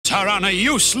her on a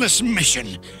useless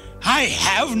mission. I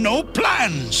have no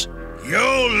plans. You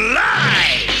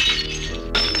lie!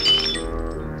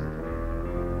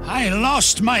 I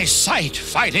lost my sight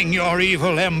fighting your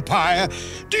evil empire.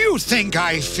 Do you think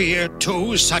I fear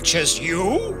two such as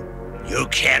you? You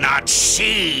cannot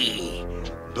see,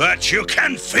 but you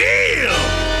can feel!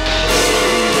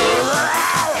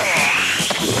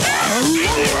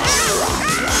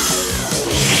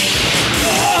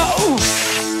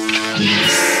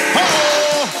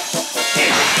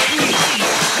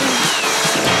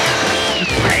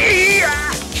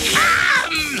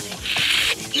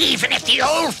 Even if the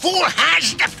old fool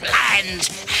has the plans,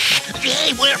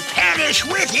 they will perish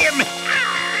with him.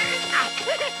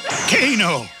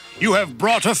 Kano, you have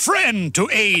brought a friend to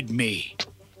aid me.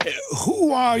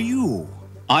 Who are you?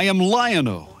 I am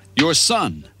Lion-O, your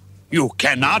son. You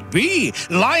cannot be.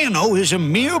 Lion-O is a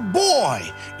mere boy.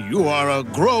 You are a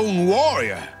grown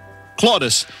warrior.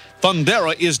 Claudus,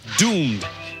 Thundera is doomed.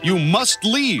 You must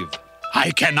leave.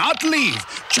 I cannot leave.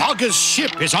 Jogga's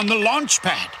ship is on the launch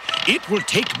pad. It will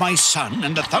take my son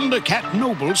and the ThunderCat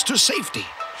nobles to safety.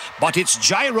 But its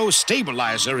gyro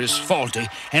stabilizer is faulty,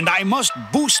 and I must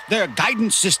boost their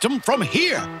guidance system from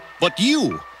here. But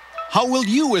you, how will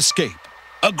you escape?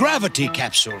 A gravity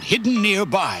capsule hidden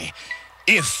nearby,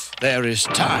 if there is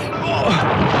time.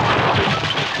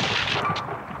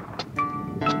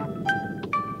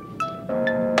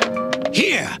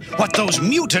 Here, what those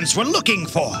mutants were looking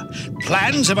for.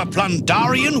 Plans of a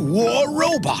Plundarian war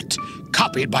robot,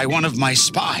 copied by one of my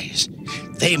spies.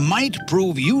 They might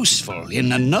prove useful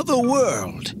in another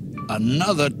world,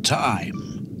 another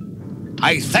time.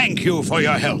 I thank you for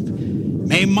your help.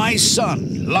 May my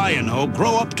son, Lion-O,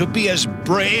 grow up to be as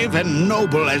brave and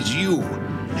noble as you,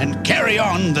 and carry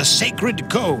on the sacred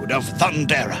code of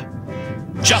Thundera.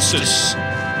 Justice,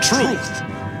 truth,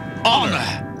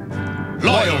 honor,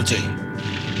 loyalty.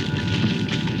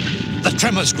 The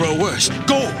tremors grow worse.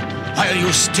 Go while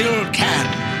you still can.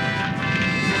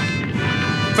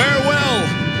 Farewell,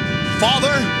 Father